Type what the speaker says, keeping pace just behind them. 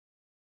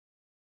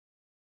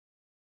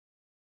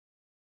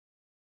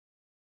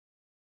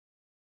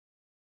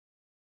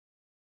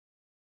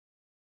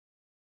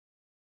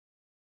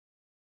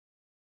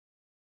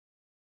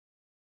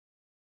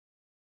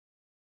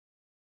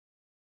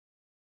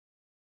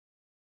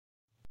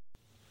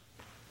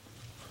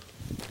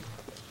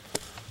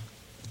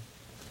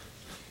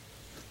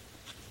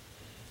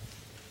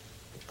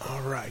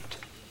right.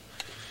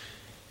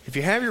 If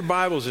you have your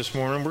Bibles this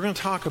morning, we're going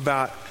to talk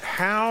about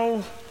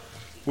how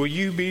will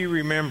you be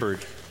remembered.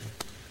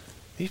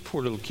 These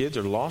poor little kids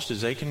are lost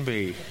as they can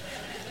be.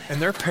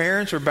 And their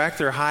parents are back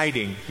there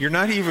hiding. You're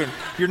not even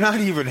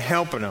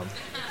helping them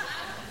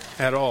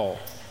at all.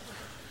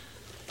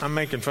 I'm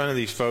making fun of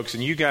these folks,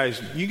 and you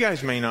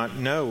guys may not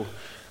know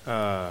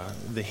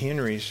the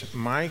Henrys,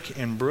 Mike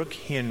and Brooke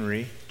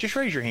Henry. Just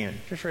raise your hand.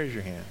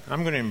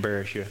 I'm going to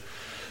embarrass you.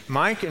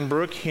 Mike and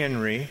Brooke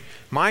Henry.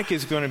 Mike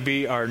is going to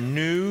be our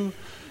new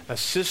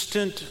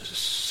assistant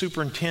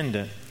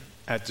superintendent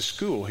at the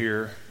school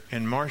here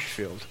in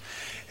Marshfield.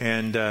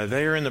 And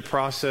they are in the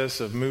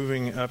process of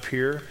moving up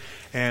here.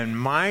 And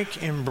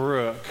Mike and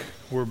Brooke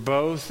were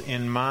both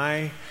in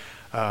my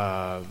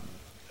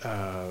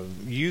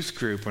youth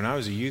group when I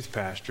was a youth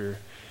pastor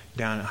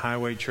down at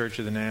Highway Church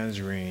of the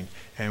Nazarene.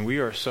 And we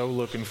are so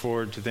looking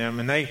forward to them.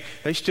 And they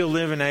still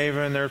live in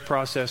Ava in their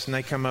process, and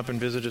they come up and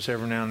visit us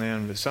every now and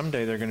then. But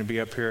someday they're going to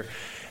be up here.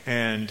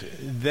 And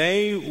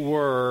they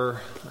were,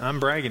 I'm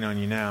bragging on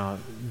you now,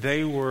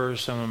 they were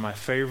some of my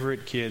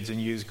favorite kids in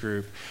youth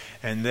group.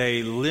 And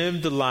they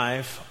lived the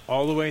life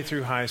all the way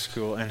through high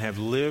school and have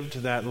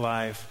lived that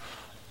life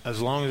as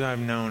long as I've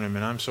known them.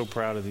 And I'm so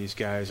proud of these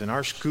guys. And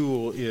our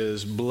school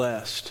is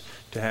blessed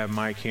to have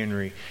Mike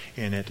Henry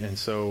in it. And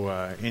so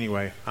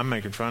anyway, I'm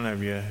making fun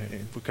of you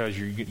because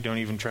you don't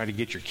even try to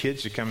get your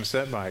kids to come and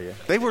sit by you.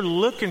 They were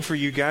looking for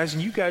you guys,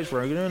 and you guys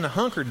were going to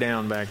hunker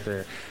down back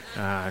there.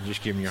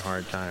 Just giving you a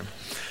hard time.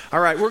 All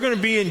right, we're going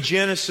to be in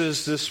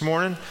Genesis this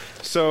morning.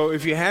 So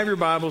if you have your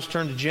Bibles,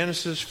 turn to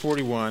Genesis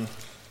 41.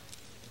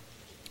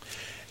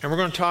 And we're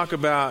going to talk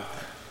about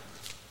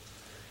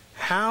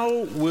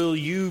how will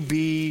you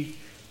be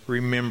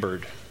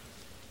remembered.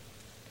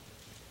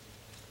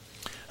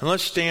 And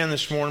let's stand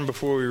this morning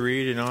before we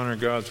read and honor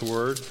God's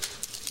Word.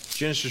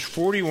 Genesis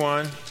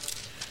 41.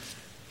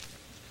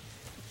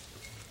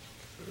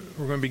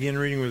 We're going to begin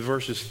reading with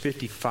verses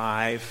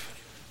 55,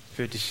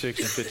 56,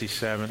 and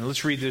 57.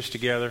 Let's read this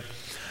together.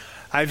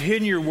 I've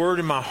hidden your word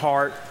in my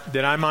heart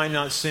that I might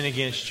not sin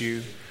against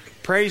you.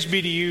 Praise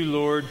be to you,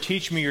 Lord.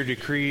 Teach me your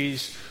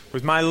decrees.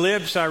 With my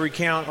lips I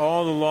recount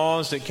all the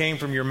laws that came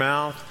from your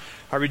mouth.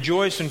 I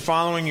rejoice in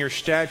following your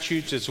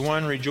statutes as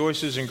one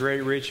rejoices in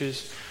great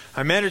riches.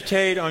 I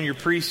meditate on your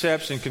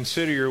precepts and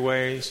consider your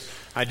ways.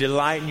 I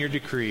delight in your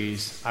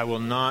decrees. I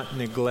will not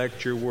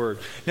neglect your word.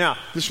 Now,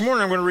 this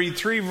morning I'm going to read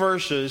 3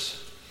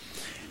 verses.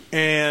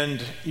 And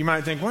you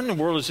might think, what in the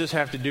world does this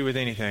have to do with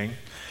anything?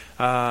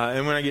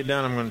 And when I get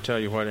done, I'm going to tell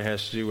you what it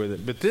has to do with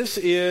it. But this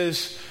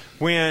is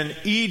when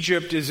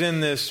Egypt is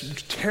in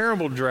this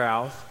terrible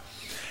drought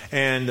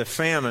and the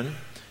famine,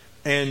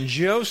 and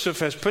Joseph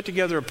has put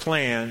together a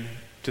plan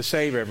to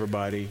save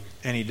everybody,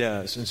 and he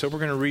does. And so we're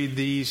going to read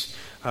these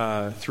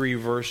 3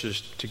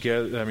 verses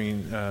together.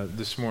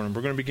 This morning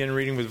we're going to begin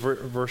reading with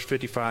verse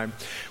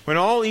 55. When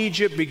all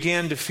Egypt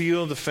began to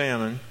feel the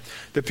famine,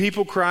 the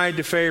people cried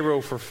to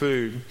Pharaoh for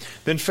food.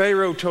 Then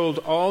Pharaoh told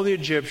all the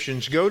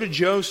Egyptians, "Go to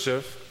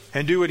Joseph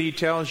and do what he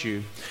tells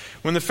you."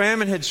 When the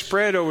famine had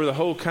spread over the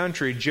whole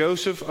country,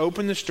 Joseph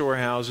opened the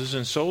storehouses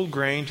and sold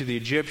grain to the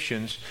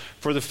Egyptians,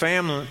 for the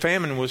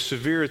famine was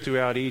severe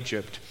throughout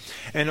Egypt.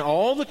 And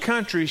all the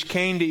countries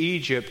came to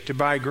Egypt to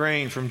buy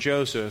grain from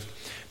Joseph,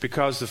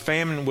 because the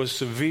famine was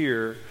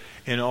severe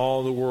in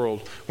all the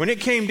world. When it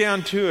came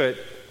down to it,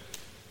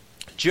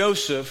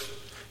 Joseph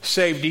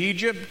saved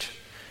Egypt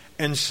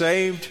and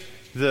saved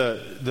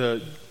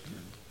the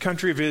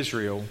country of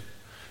Israel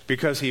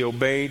because he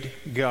obeyed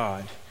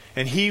God.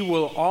 And he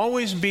will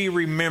always be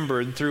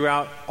remembered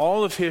throughout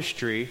all of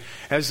history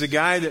as the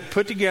guy that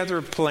put together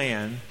a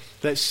plan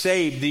that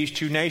saved these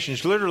 2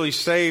 nations, literally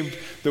saved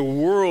the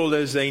world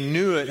as they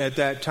knew it at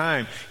that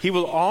time. He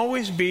will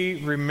always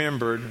be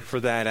remembered for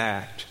that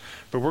act.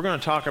 But we're going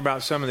to talk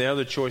about some of the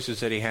other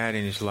choices that he had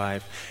in his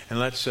life. And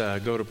let's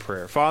go to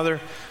prayer. Father,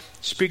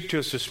 speak to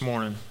us this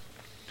morning.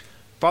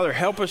 Father,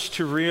 help us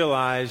to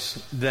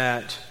realize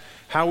that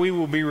how we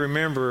will be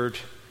remembered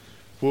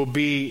will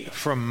be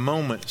from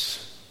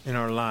moments in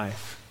our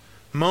life.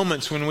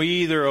 Moments when we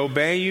either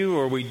obey you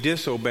or we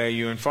disobey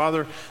you. And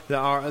Father,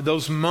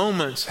 those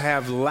moments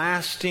have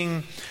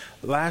lasting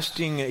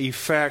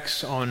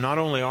effects on not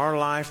only our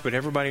life, but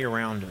everybody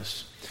around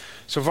us.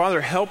 So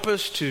Father, help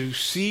us to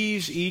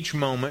seize each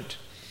moment,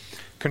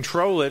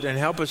 control it, and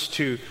help us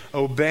to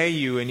obey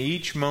you in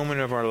each moment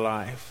of our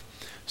life,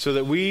 so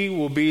that we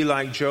will be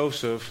like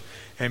Joseph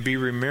and be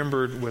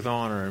remembered with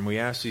honor. And we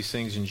ask these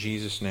things in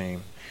Jesus'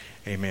 name.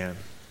 Amen.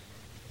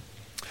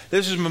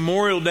 This is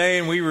Memorial Day,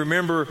 and we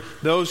remember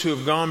those who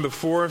have gone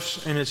before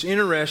us. And it's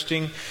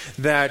interesting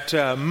that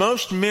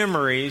most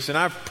memories, and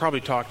I've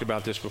probably talked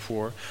about this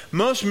before,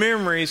 most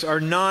memories are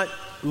not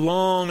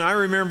long. I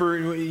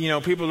remember,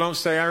 people don't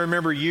say, I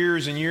remember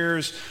years and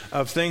years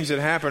of things that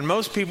happened.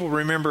 Most people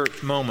remember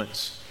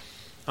moments.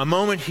 A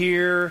moment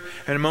here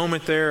and a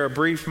moment there, a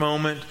brief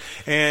moment.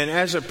 And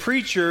as a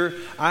preacher,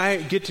 I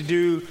get to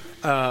do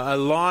a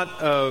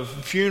lot of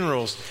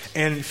funerals.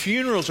 And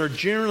funerals are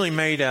generally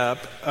made up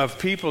of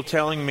people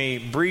telling me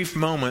brief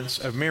moments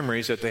of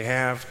memories that they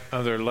have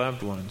of their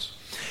loved ones.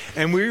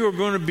 And we are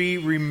going to be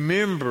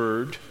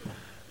remembered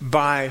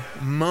by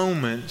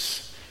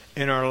moments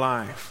in our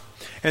life.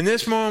 And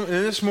this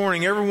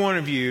morning, every one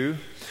of you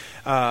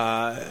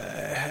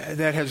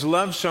that has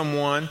loved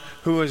someone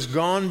who has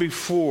gone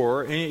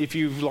before, if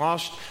you've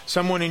lost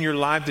someone in your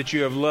life that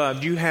you have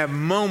loved, you have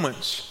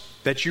moments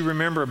that you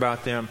remember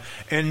about them.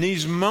 And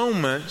these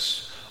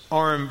moments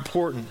are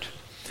important.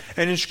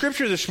 And in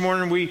Scripture this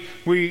morning,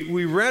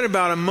 we read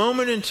about a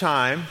moment in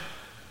time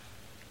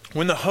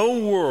when the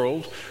whole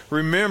world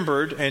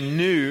remembered and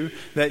knew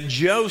that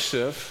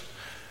Joseph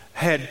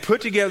had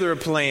put together a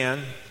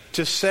plan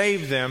to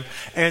save them.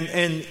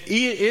 And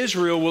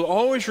Israel will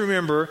always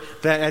remember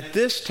that at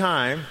this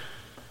time,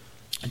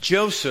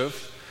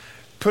 Joseph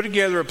put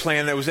together a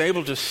plan that was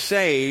able to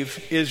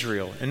save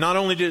Israel. And not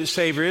only did it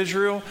save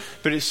Israel,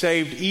 but it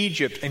saved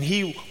Egypt. And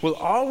he will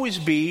always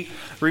be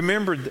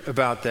remembered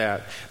about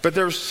that. But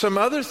there's some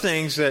other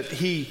things that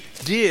he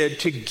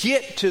did to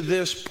get to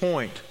this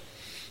point.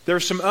 There are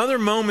some other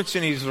moments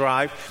in his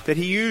life that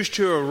he used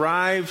to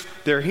arrive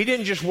there. He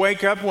didn't just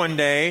wake up one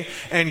day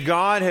and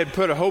God had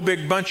put a whole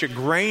big bunch of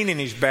grain in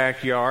his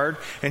backyard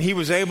and he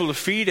was able to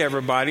feed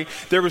everybody.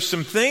 There were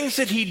some things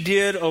that he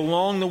did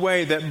along the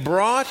way that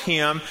brought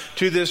him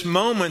to this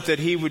moment that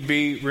he would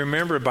be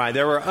remembered by.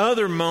 There were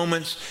other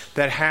moments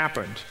that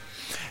happened.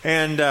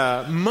 And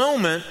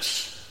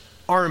moments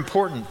are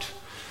important.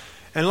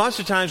 And lots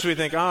of times we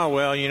think, oh,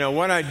 well,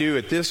 what I do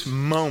at this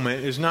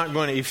moment is not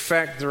going to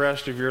affect the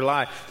rest of your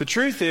life. The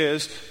truth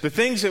is, the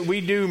things that we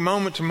do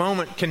moment to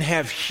moment can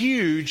have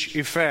huge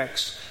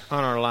effects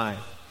on our life.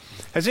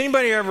 Has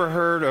anybody ever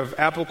heard of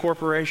Apple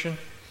Corporation?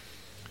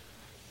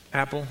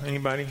 Apple?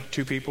 Anybody?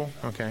 2 people?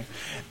 Okay.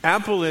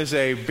 Apple is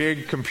a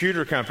big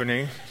computer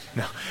company.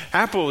 No,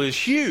 Apple is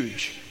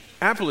huge.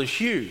 Apple is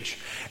huge.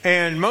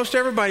 And most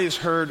everybody has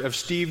heard of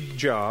Steve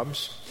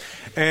Jobs.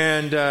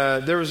 And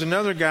there was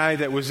another guy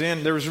that was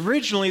there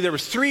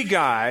was 3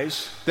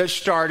 guys that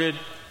started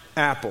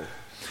Apple.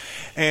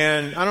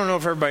 And I don't know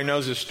if everybody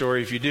knows this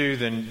story. If you do,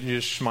 then you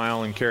just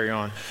smile and carry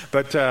on.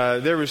 But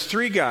there was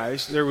 3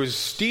 guys. There was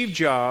Steve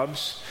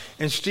Jobs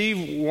and Steve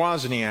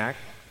Wozniak.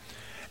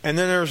 And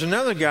then there was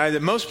another guy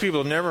that most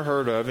people have never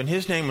heard of, and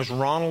his name was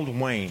Ronald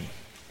Wayne.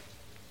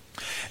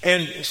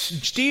 And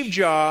Steve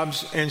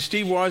Jobs and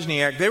Steve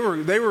Wozniak, they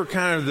were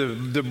kind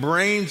of the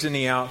brains in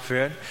the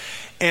outfit.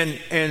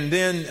 And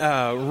then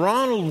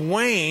Ronald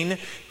Wayne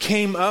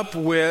came up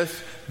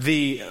with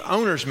the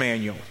owner's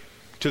manual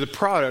to the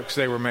products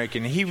they were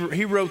making.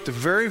 He wrote the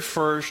very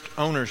first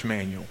owner's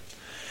manual.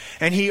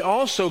 And he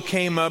also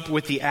came up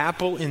with the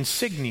Apple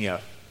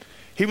insignia.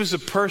 He was the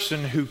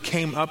person who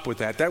came up with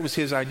that. That was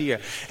his idea.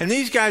 And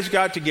these guys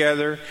got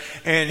together,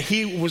 and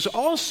he was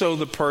also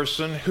the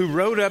person who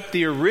wrote up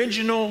the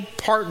original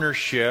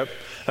partnership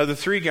of the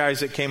 3 guys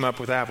that came up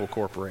with Apple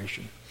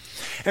Corporation.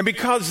 And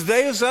because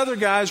those other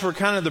guys were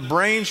kind of the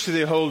brains to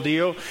the whole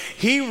deal,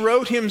 he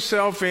wrote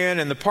himself in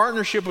and the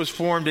partnership was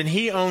formed and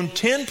he owned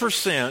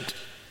 10%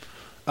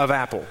 of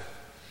Apple.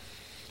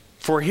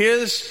 For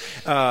his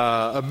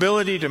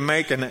ability to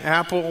make an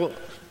Apple,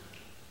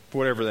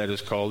 whatever that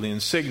is called, the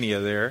insignia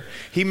there,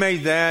 he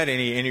made that and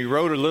he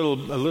wrote a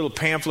little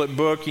pamphlet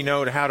book,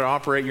 to how to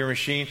operate your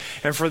machine.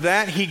 And for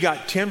that, he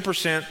got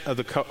 10%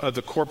 of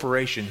the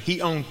corporation. He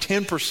owned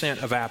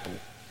 10% of Apple.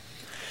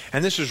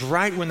 And this was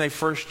right when they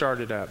first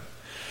started up.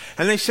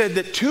 And they said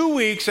that 2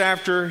 weeks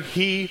after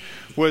he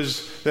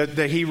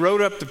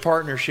wrote up the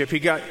partnership, he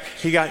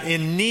got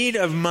in need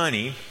of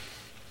money,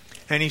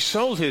 and he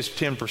sold his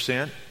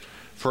 10%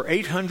 for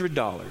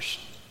 $800.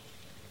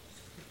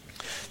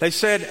 They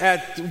said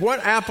at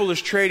what Apple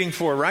is trading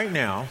for right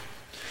now,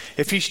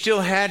 if he still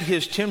had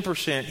his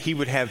 10%, he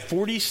would have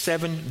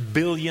 $47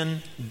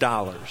 billion.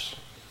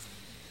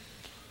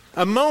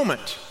 A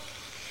moment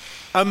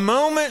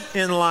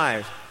in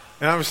life.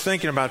 And I was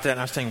thinking about that, and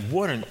I was thinking,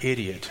 what an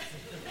idiot.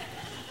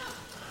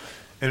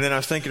 And then I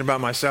was thinking about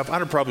myself, I'd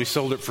have probably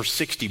sold it for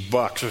 $60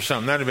 or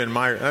something. That would have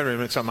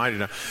been something I'd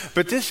have done.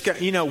 But this guy,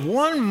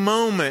 one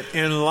moment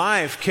in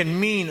life can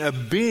mean a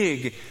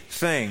big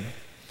thing.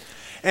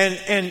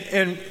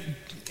 And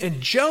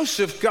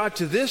Joseph got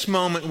to this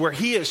moment where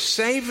he is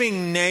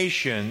saving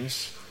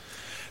nations,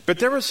 but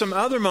there were some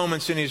other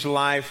moments in his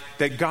life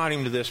that got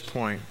him to this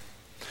point.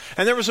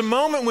 And there was a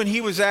moment when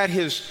he was at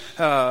his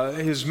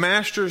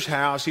master's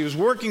house. He was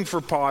working for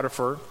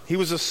Potiphar. He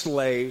was a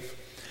slave.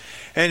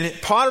 And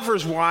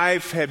Potiphar's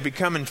wife had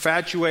become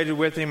infatuated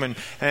with him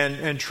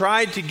and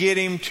tried to get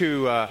him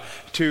to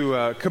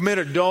commit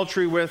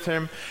adultery with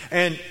him.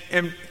 And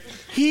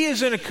he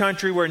is in a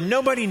country where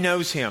nobody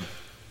knows him.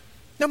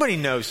 Nobody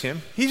knows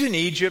him. He's in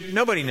Egypt.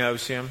 Nobody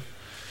knows him.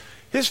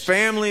 His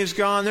family is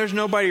gone. There's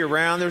nobody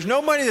around. There's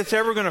nobody that's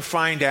ever going to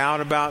find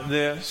out about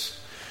this.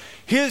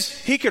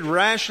 He could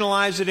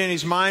rationalize it in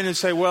his mind and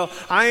say, well,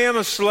 I am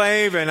a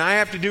slave and I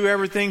have to do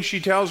everything she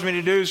tells me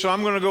to do, so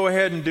I'm going to go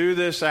ahead and do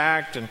this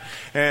act and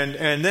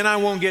then I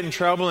won't get in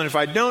trouble. And if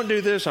I don't do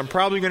this, I'm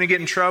probably going to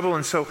get in trouble.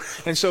 And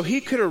so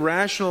he could have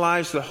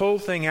rationalized the whole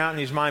thing out in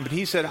his mind. But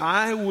he said,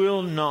 I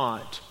will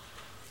not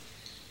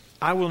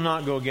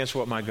go against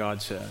what my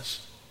God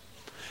says.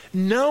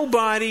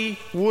 Nobody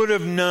would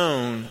have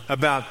known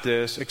about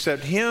this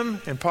except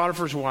him and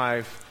Potiphar's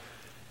wife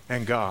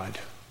and God.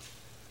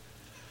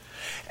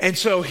 And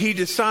so he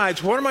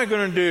decides, what am I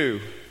going to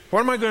do?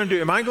 What am I going to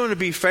do? Am I going to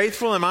be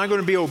faithful? Am I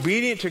going to be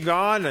obedient to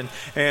God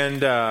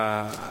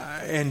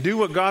and do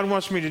what God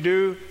wants me to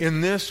do in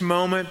this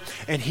moment?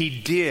 And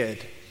he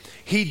did.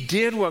 He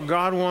did what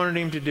God wanted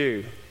him to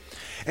do.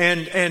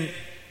 And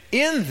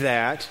in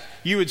that,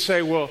 you would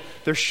say, well,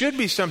 there should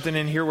be something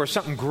in here where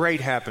something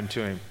great happened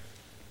to him.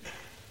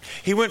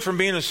 He went from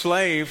being a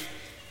slave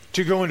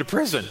to going to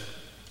prison.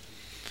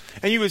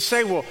 And you would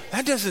say, well,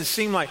 that doesn't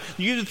seem like...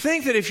 You'd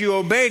think that if you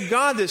obeyed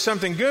God that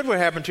something good would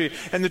happen to you.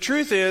 And the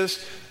truth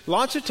is,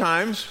 lots of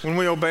times when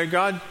we obey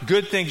God,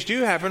 good things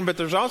do happen, but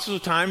there's also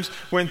times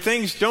when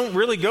things don't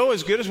really go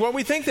as good as what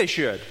we think they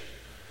should.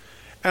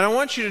 And I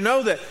want you to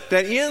know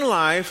that in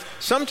life,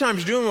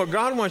 sometimes doing what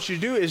God wants you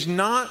to do is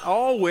not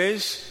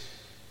always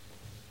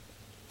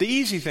the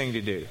easy thing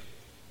to do.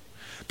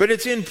 But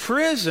it's in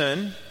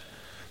prison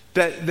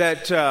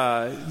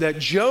that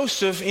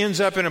Joseph ends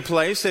up in a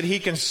place that he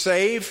can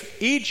save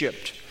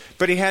Egypt.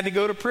 But he had to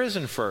go to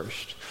prison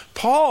first.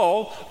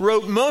 Paul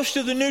wrote most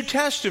of the New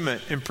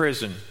Testament in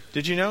prison.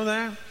 Did you know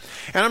that?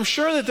 And I'm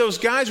sure that those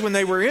guys, when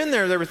they were in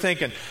there, they were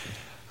thinking,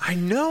 I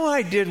know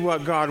I did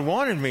what God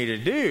wanted me to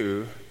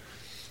do,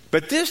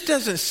 but this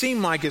doesn't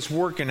seem like it's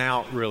working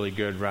out really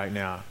good right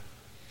now.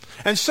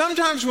 And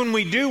sometimes when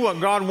we do what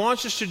God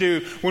wants us to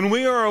do, when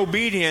we are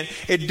obedient,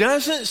 it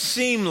doesn't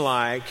seem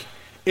like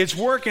it's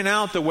working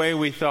out the way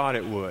we thought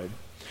it would.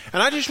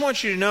 And I just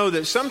want you to know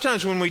that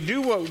sometimes when we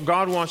do what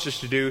God wants us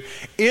to do,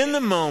 in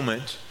that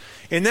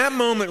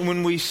moment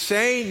when we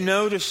say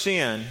no to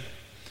sin,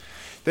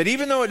 that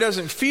even though it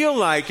doesn't feel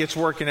like it's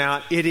working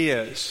out, it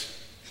is.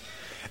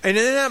 And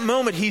in that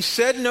moment, he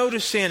said no to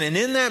sin. And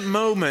in that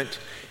moment,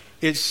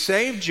 it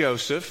saved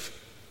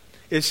Joseph,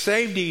 it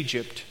saved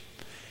Egypt,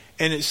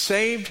 and it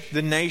saved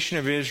the nation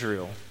of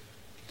Israel.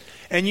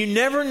 And you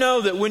never know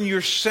that when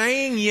you're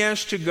saying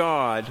yes to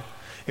God,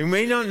 you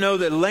may not know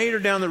that later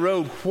down the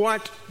road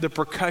what the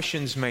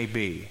repercussions may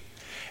be.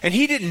 And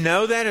he didn't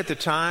know that at the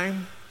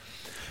time.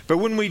 But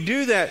when we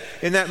do that,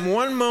 in that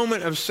one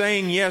moment of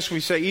saying yes,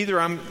 we say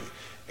I'm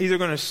either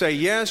going to say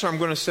yes or I'm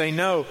going to say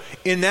no.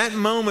 In that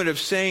moment of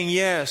saying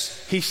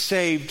yes, he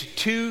saved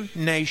two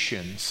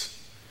nations,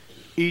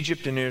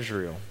 Egypt and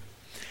Israel.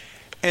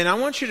 And I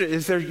want you to,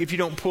 if you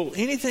don't pull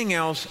anything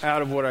else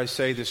out of what I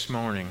say this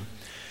morning,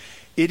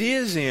 it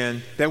is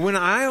in that when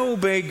I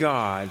obey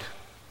God,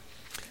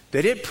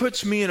 that it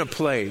puts me in a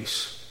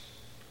place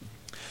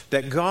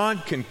that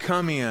God can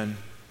come in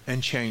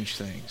and change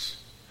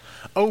things.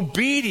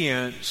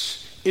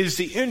 Obedience is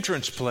the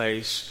entrance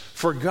place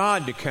for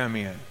God to come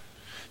in.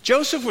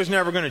 Joseph was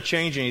never going to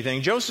change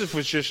anything. Joseph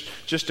was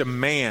just a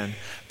man.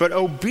 But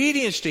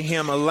obedience to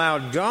him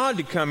allowed God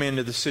to come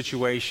into the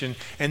situation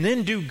and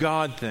then do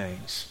God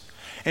things.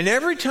 And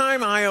every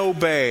time I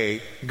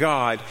obey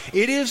God,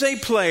 it is a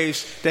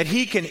place that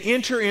he can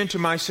enter into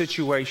my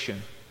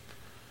situation.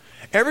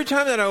 Every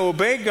time that I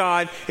obey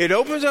God, it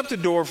opens up the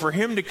door for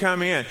him to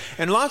come in.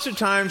 And lots of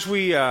times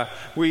we try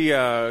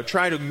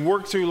to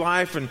work through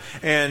life and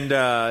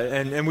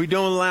we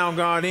don't allow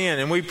God in.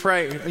 And we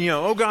pray,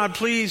 oh God,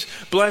 please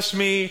bless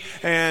me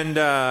and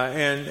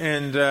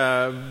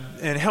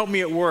help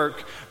me at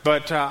work.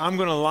 But I'm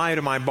going to lie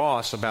to my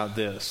boss about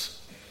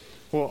this.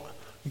 Well,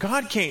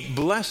 God can't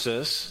bless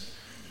us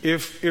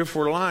if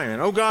we're lying.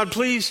 Oh God,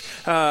 please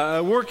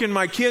work in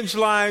my kids'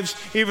 lives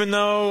even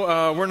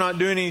though we're not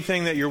doing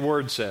anything that your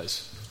word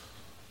says.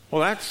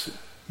 Well, that's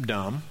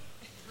dumb.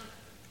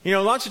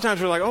 Lots of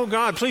times we're like, oh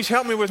God, please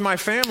help me with my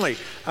family,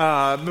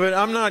 but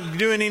I'm not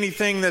doing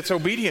anything that's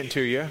obedient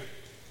to you.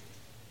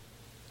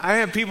 I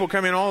have people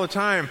come in all the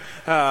time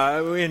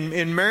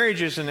in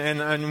marriages,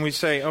 and we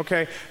say,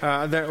 okay,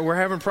 that we're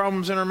having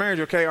problems in our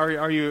marriage. Okay,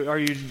 are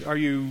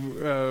you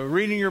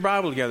reading your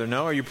Bible together?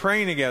 No. Are you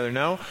praying together?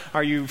 No.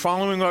 Are you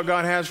following what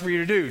God has for you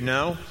to do?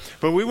 No.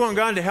 But we want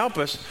God to help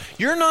us.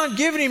 You're not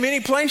giving him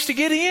any place to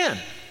get in.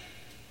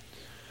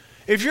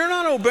 If you're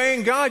not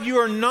obeying God, you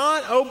are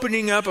not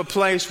opening up a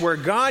place where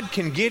God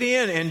can get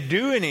in and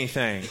do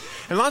anything.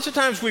 And lots of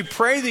times we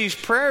pray these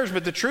prayers,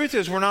 but the truth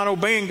is we're not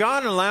obeying God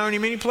and allowing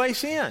him any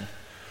place in.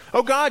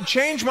 Oh God,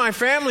 change my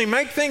family,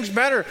 make things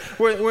better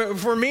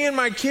for me and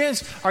my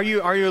kids. Are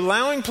you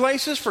allowing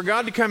places for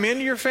God to come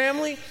into your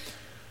family?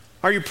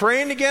 Are you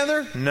praying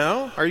together?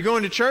 No. Are you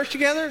going to church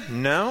together?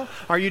 No.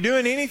 Are you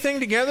doing anything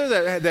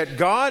together that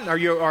God, are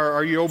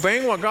you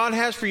obeying what God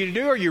has for you to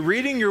do? Are you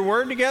reading your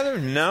word together?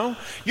 No.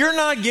 You're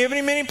not giving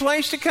him any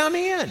place to come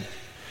in.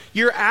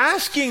 You're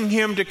asking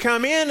him to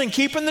come in and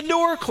keeping the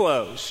door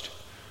closed.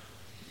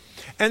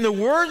 And the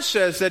Word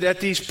says that at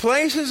these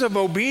places of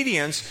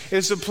obedience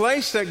is the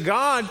place that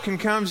God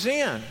comes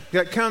in.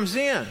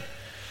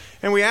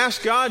 And we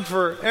ask God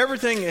for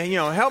everything,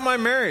 help my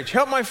marriage,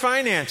 help my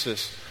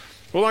finances.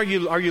 Well, are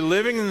you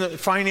living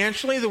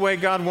financially the way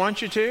God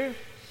wants you to?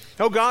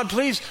 Oh, God,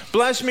 please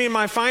bless me in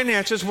my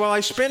finances while I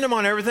spend them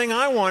on everything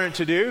I want it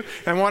to do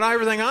and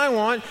everything I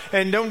want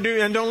and don't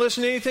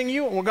listen to anything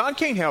you want. Well, God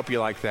can't help you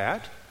like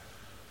that.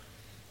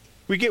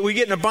 We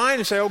get in a bind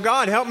and say, oh,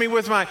 God, help me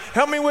with my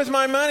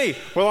money.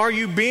 Well, are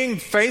you being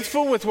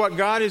faithful with what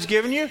God has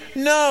given you?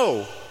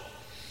 No.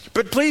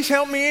 But please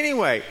help me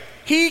anyway.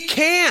 He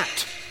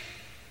can't.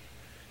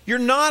 You're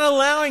not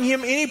allowing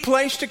him any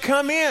place to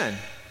come in.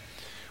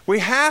 We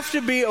have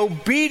to be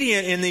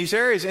obedient in these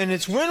areas. And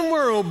it's when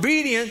we're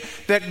obedient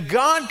that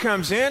God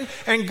comes in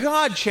and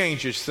God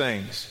changes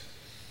things.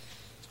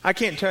 I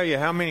can't tell you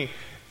how many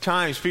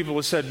times people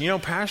have said,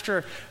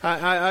 Pastor,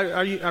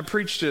 I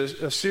preached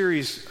a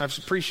series. I've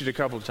preached it a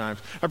couple of times.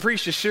 I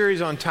preached a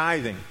series on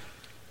tithing.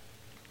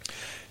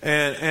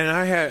 And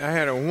I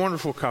had a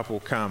wonderful couple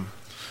come.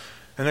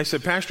 And they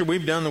said, Pastor,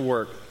 we've done the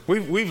work.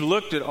 We've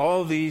looked at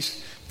all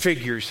these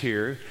figures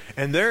here.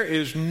 And there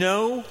is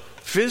no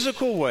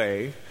physical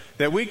way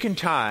that we can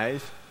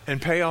tithe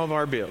and pay all of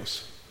our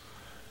bills.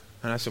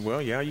 And I said,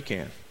 well, yeah, you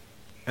can.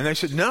 And they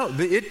said, no,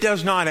 it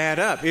does not add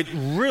up. It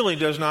really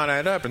does not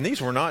add up. And these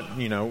were not,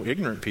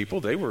 ignorant people.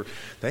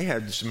 They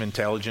had some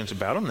intelligence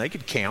about them. They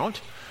could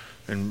count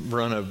and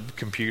run a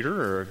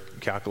computer or a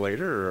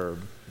calculator or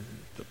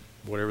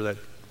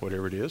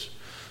whatever it is.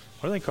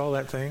 What do they call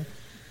that thing?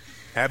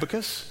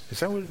 Abacus? Is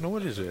that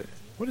what is it?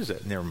 What is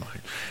that? Never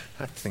mind.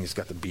 I think it's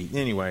got the beat.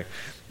 Anyway,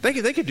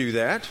 they could do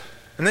that.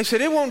 And they said,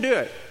 it won't do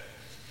it.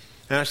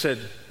 And I said,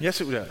 yes,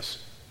 it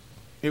does.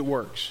 It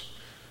works.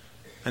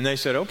 And they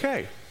said,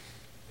 okay,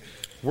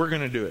 we're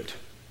going to do it.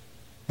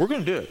 We're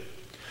going to do it.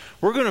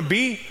 We're going to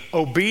be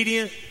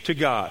obedient to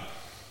God.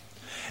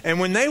 And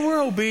when they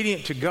were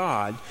obedient to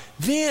God,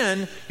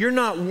 then you're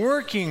not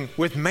working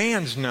with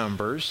man's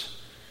numbers.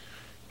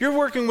 You're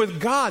working with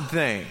God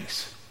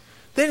things.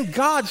 Then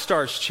God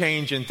starts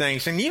changing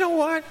things. And you know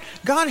what?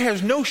 God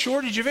has no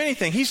shortage of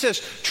anything. He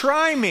says,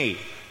 try me.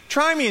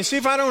 Try me and see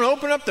if I don't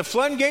open up the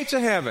floodgates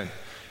of heaven.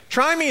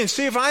 Try me and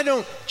see if I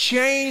don't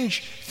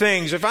change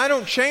things. If I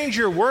don't change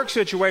your work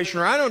situation,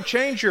 or I don't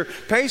change your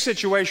pay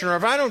situation, or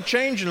if I don't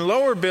change and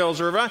lower bills,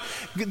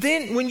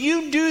 then when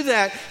you do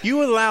that,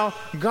 you allow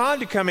God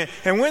to come in.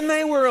 And when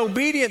they were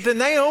obedient, then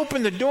they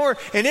opened the door.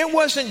 And it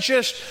wasn't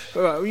just,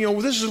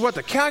 this is what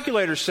the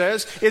calculator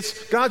says.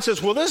 It's God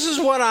says, well, this is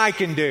what I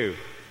can do.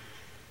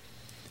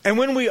 And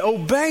when we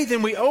obey,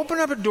 then we open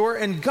up a door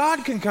and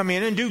God can come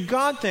in and do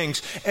God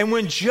things. And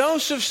when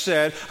Joseph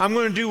said, I'm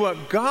going to do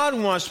what God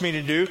wants me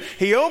to do,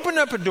 he opened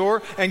up a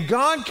door and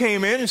God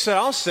came in and said,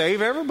 I'll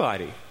save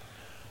everybody.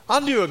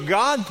 I'll do a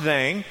God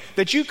thing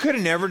that you could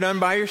have never done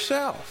by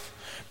yourself.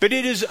 But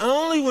it is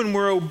only when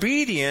we're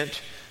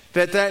obedient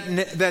that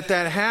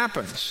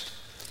happens.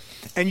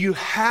 And you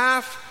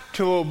have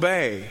to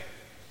obey.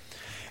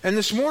 And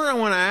this morning I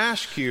want to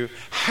ask you,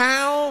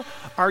 how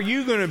are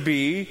you going to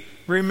be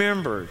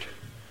remembered?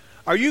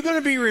 Are you going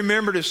to be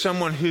remembered as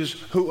someone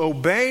who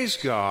obeys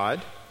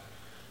God?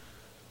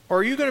 Or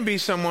are you going to be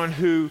someone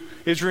who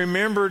is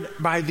remembered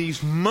by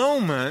these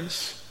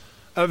moments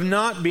of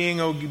not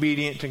being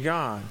obedient to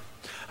God?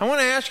 I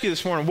want to ask you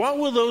this morning, what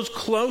will those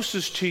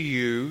closest to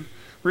you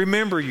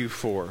remember you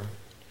for?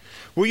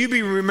 Will you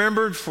be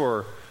remembered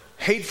for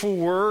hateful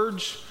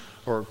words,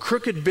 or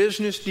crooked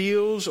business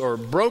deals, or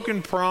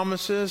broken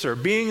promises, or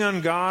being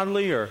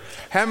ungodly, or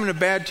having a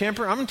bad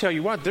temper? I'm going to tell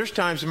you what, there's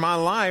times in my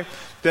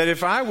life that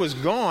if I was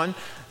gone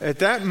at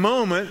that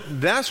moment,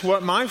 that's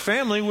what my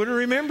family would have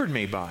remembered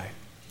me by.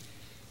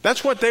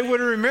 That's what they would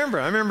have remembered.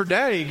 I remember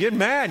Daddy get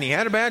mad and he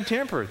had a bad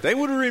temper. They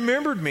would have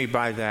remembered me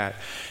by that.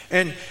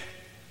 And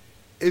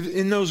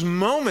in those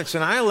moments,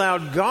 and I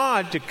allowed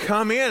God to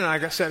come in,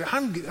 like I said,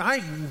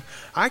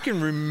 I can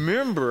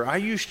remember I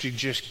used to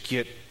just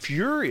get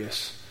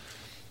furious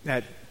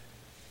at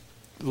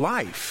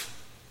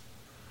life.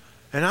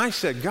 And I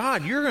said,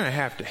 God, you're going to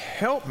have to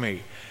help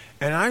me.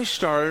 And I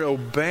started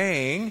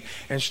obeying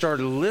and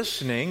started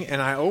listening,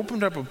 and I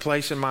opened up a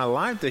place in my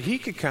life that he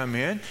could come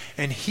in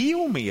and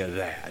heal me of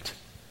that.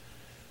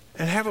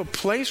 And have a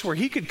place where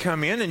he could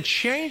come in and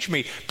change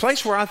me. A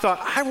place where I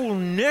thought, I will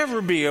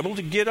never be able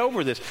to get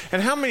over this.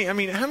 And how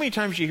many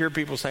times you hear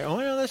people say, oh,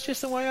 well, that's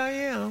just the way I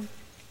am.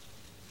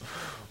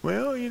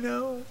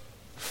 Well,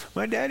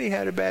 my daddy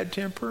had a bad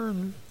temper,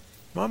 and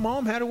my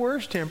mom had a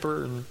worse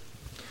temper. And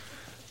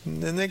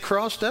then they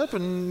crossed up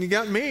and you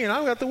got me, and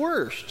I got the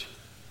worst.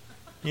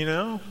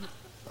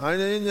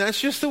 That's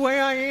just the way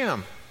I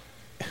am.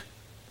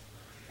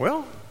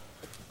 Well,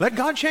 let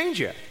God change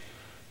you.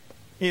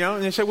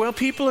 And they say, well,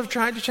 people have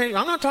tried to change.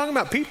 I'm not talking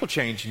about people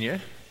changing you.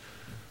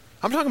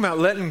 I'm talking about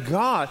letting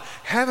God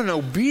have an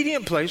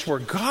obedient place where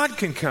God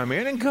can come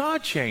in and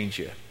God change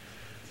you.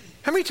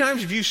 How many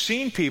times have you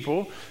seen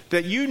people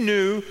that you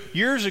knew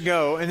years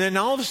ago, and then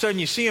all of a sudden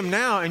you see them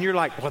now and you're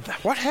like,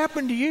 what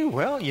happened to you?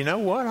 Well, you know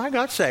what? I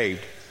got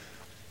saved.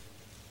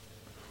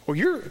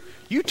 Well,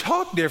 you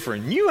talk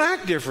different. You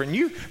act different.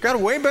 You got a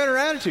way better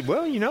attitude.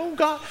 Well,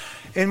 God.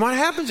 And what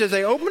happens is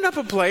they opened up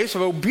a place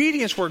of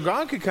obedience where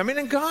God could come in,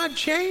 and God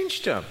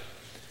changed them.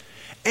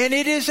 And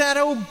it is that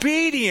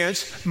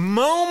obedience,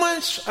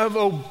 moments of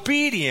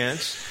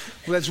obedience,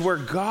 that's where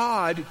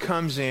God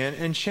comes in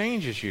and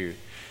changes you.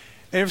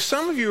 And if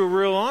some of you are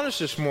real honest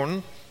this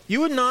morning, you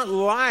would not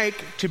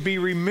like to be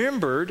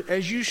remembered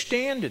as you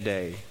stand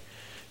today.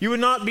 You would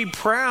not be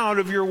proud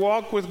of your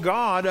walk with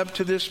God up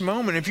to this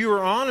moment. If you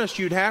were honest,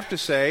 you'd have to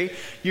say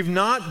you've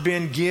not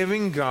been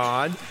giving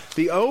God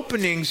the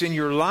openings in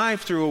your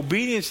life through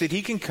obedience that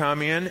He can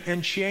come in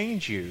and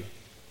change you.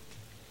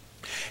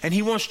 And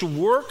He wants to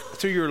work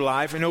through your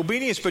life in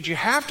obedience, but you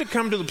have to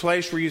come to the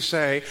place where you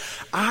say,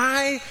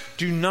 I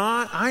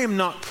am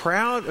not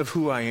proud of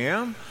who I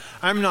am.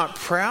 I'm not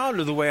proud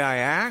of the way I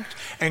act.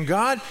 And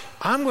God,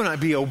 I'm going to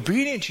be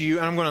obedient to you,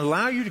 and I'm going to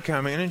allow you to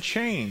come in and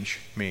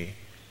change me.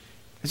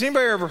 Has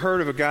anybody ever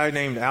heard of a guy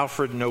named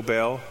Alfred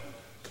Nobel?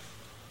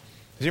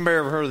 Has anybody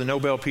ever heard of the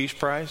Nobel Peace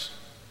Prize?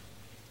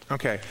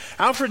 Okay.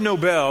 Alfred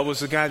Nobel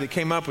was the guy that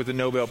came up with the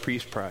Nobel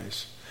Peace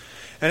Prize.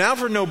 And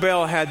Alfred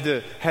Nobel had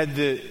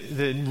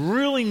the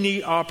really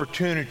neat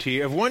opportunity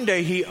of one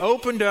day he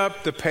opened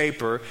up the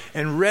paper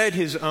and read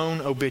his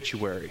own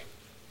obituary.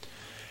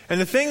 And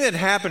the thing that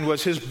happened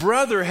was his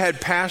brother had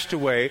passed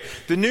away.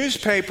 The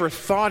newspaper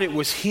thought it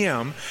was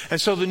him.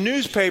 And so the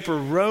newspaper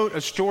wrote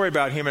a story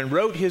about him and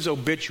wrote his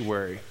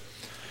obituary.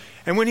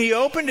 And when he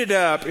opened it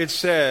up, it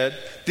said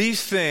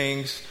these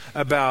things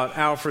about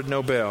Alfred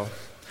Nobel.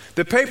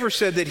 The paper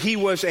said that he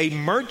was a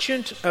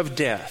merchant of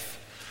death,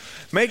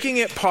 making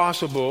it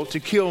possible to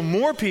kill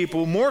more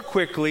people more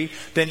quickly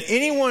than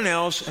anyone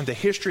else in the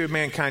history of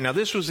mankind. Now,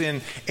 this was in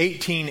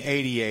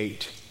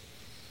 1888.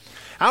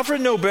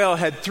 Alfred Nobel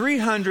had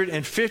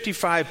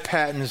 355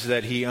 patents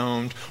that he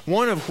owned,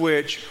 one of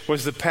which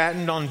was the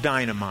patent on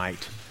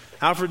dynamite.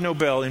 Alfred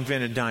Nobel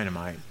invented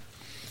dynamite.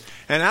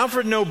 And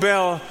Alfred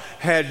Nobel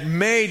had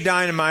made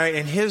dynamite,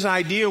 and his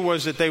idea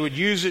was that they would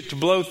use it to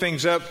blow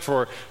things up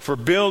for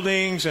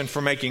buildings and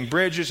for making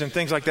bridges and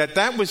things like that.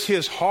 That was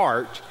his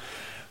heart.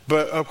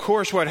 But of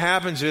course what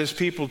happens is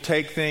people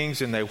take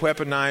things and they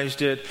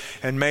weaponized it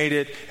and made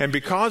it. And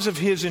because of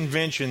his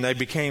invention, they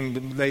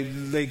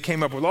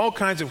came up with all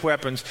kinds of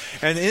weapons.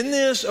 And in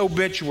this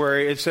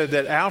obituary, it said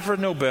that Alfred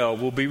Nobel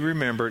will be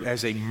remembered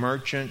as a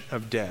merchant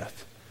of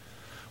death.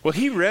 Well,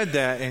 he read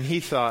that and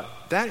he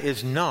thought, that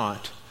is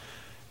not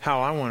how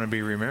I want to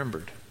be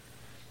remembered.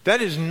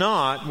 That is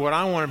not what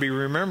I want to be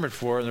remembered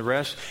for and the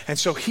rest. And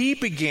so he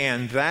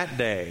began that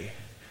day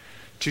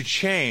to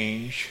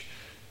change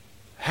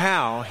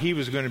how he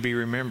was going to be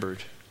remembered.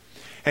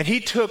 And he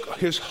took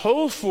his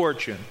whole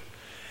fortune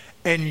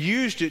and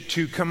used it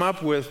to come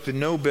up with the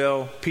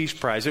Nobel Peace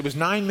Prize. It was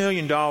 $9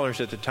 million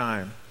at the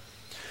time.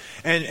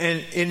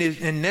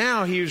 And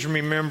now he was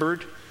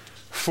remembered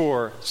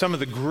for some of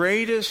the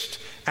greatest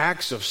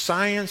acts of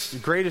science, the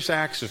greatest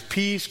acts of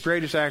peace,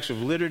 greatest acts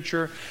of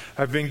literature,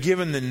 have been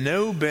given the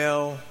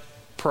Nobel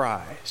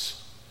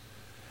Prize.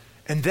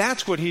 And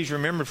that's what he's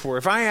remembered for.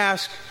 If I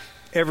ask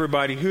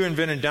everybody who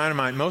invented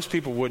dynamite, most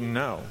people wouldn't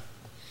know.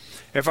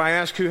 If I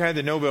ask who had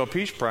the Nobel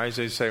Peace Prize,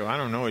 they'd say, well, I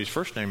don't know what his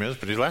first name is,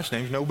 but his last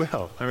name's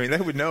Nobel. I mean,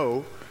 they would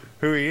know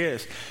who he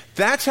is.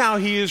 That's how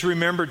he is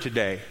remembered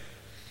today.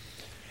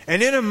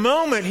 And in a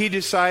moment, he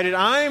decided,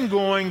 I'm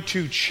going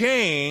to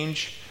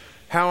change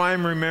how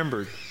I'm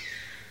remembered.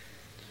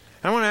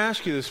 I want to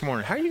ask you this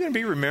morning, how are you going to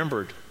be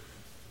remembered?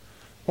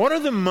 What are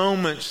the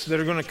moments that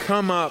are going to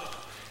come up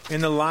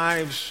in the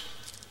lives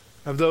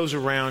of those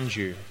around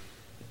you?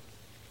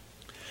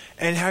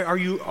 And how, are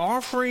you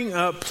offering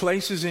up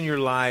places in your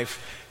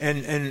life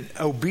and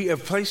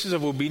places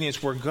of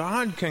obedience where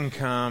God can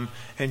come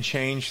and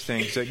change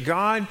things, that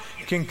God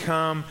can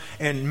come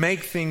and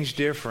make things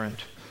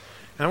different?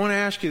 And I want to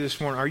ask you this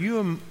morning, are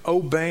you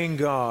obeying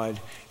God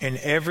in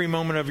every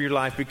moment of your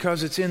life?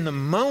 Because it's in the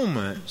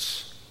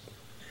moments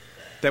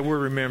that we're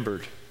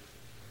remembered.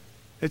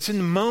 It's in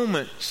the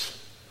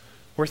moments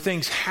where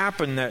things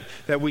happen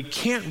that we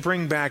can't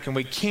bring back and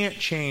we can't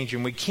change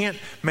and we can't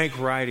make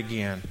right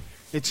again.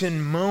 It's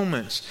in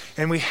moments,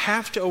 and we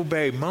have to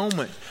obey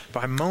moment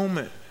by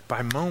moment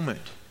by moment.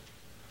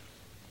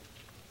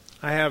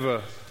 I'm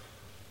not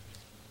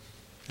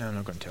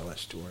going to tell that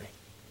story.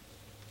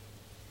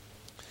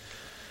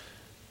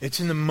 It's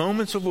in the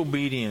moments of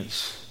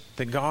obedience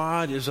that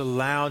God is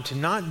allowed to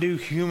not do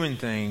human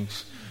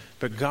things,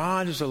 but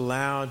God is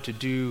allowed to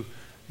do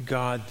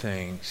God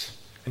things.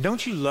 And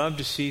don't you love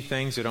to see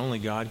things that only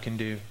God can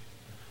do?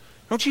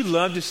 Don't you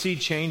love to see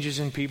changes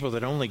in people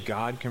that only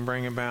God can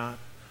bring about?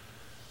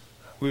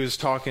 We was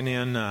talking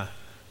in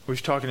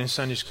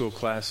Sunday school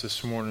class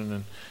this morning,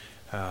 and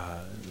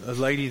a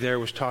lady there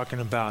was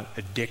talking about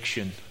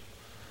addiction.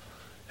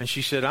 And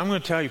she said, I'm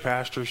going to tell you,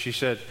 Pastor, she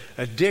said,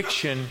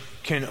 addiction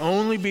can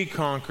only be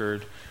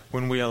conquered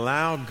when we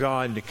allow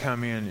God to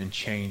come in and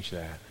change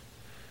that.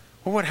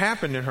 Well, what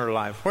happened in her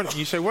life?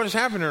 You say, what has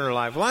happened in her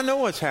life? Well, I know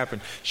what's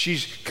happened.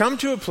 She's come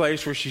to a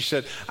place where she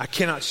said, I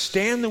cannot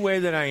stand the way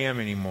that I am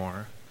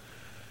anymore.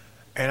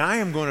 and I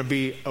am going to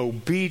be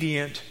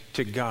obedient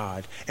to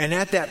God. And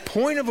at that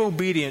point of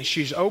obedience,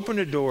 she's opened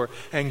a door,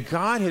 and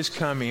God has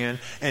come in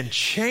and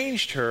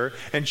changed her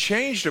and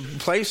changed a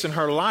place in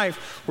her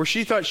life where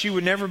she thought she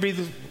would never be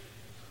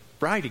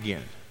right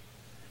again.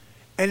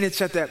 And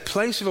it's at that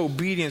place of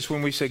obedience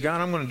when we say, God,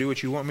 I'm going to do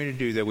what you want me to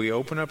do, that we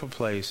open up a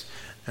place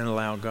and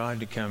allow God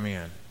to come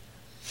in.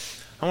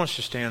 I want us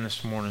to stand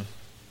this morning.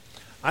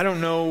 I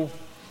don't know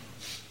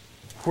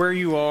where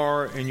you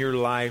are in your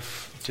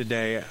life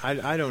today.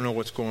 I don't know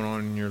what's going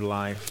on in your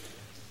life.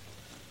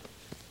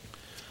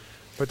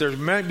 But there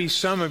might be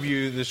some of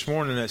you this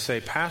morning that say,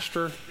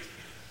 Pastor,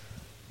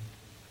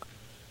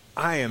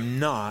 I am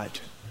not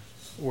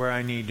where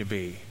I need to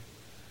be.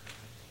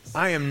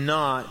 I am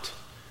not.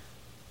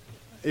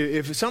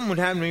 If something would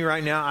happen to me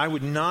right now, I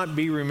would not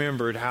be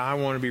remembered how I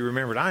want to be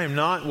remembered. I am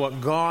not what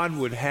God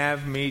would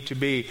have me to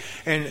be.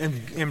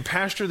 And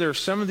Pastor, there are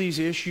some of these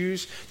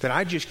issues that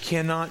I just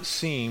cannot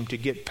seem to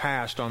get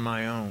past on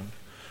my own.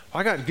 Well,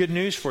 I got good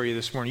news for you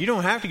this morning. You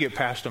don't have to get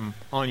past them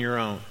on your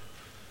own.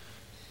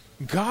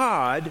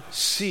 God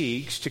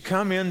seeks to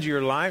come into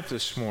your life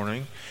this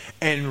morning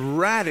and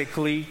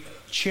radically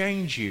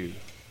change you.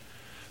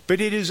 But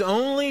it is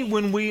only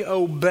when we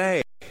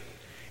obey.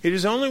 It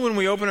is only when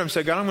we open up and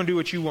say, God, I'm going to do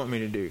what you want me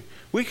to do.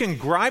 We can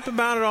gripe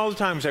about it all the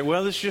time and say,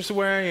 well, this is just the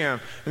way I am.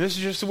 And this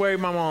is just the way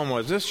my mom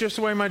was. This is just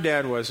the way my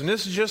dad was. And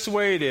this is just the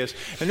way it is.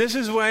 And this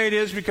is the way it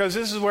is because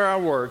this is where I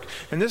work.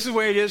 And this is the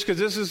way it is because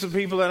this is the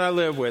people that I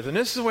live with. And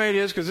this is the way it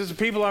is because this is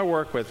the people I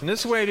work with. And this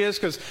is the way it is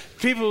because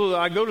people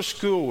I go to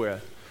school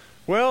with.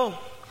 Well,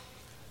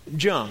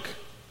 junk.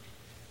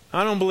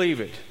 I don't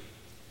believe it.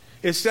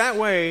 It's that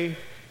way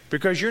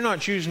because you're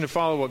not choosing to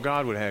follow what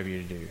God would have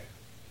you to do.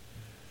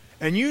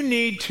 And you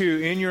need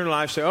to, in your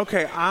life, say,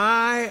 okay,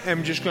 I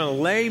am just going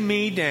to lay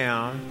me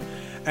down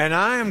and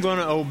I am going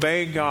to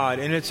obey God.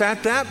 And it's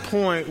at that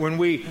point when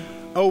we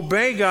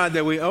obey God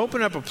that we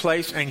open up a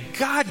place and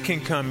God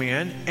can come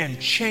in and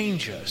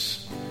change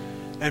us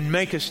and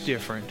make us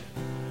different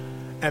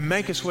and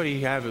make us what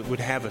He would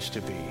have us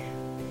to be.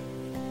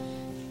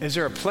 Is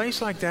there a place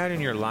like that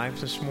in your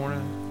life this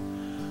morning?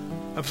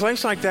 A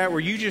place like that where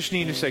you just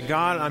need to say,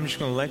 God, I'm just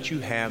going to let you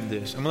have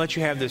this. I'm going to let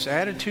you have this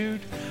attitude.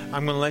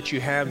 I'm going to let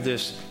you have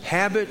this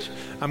habit.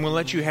 I'm going to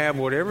let you have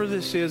whatever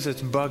this is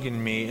that's bugging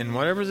me and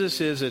whatever this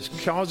is that's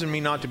causing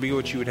me not to be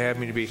what you would have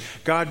me to be.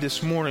 God,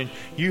 this morning,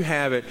 you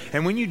have it.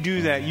 And when you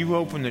do that, you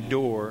open the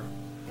door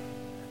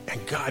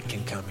and God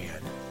can come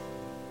in.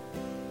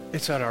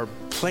 It's at our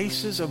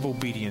places of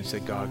obedience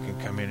that God can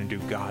come in and do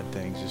God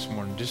things this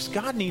morning. Does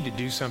God need to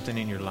do something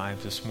in your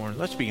life this morning?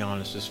 Let's be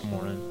honest this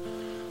morning.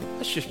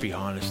 Let's just be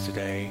honest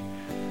today.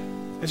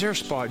 Is there a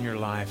spot in your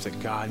life that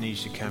God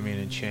needs to come in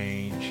and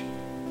change?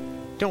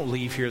 Don't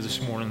leave here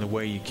this morning the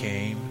way you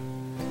came.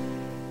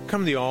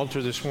 Come to the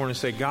altar this morning and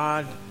say,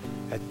 God,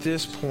 at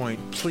this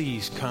point,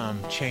 please come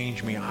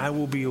change me. I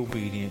will be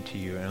obedient to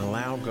you, and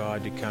allow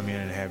God to come in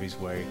and have His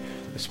way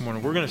this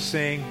morning. We're going to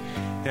sing.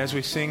 And as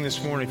we sing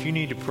this morning, if you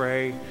need to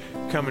pray,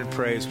 come and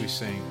pray as we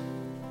sing.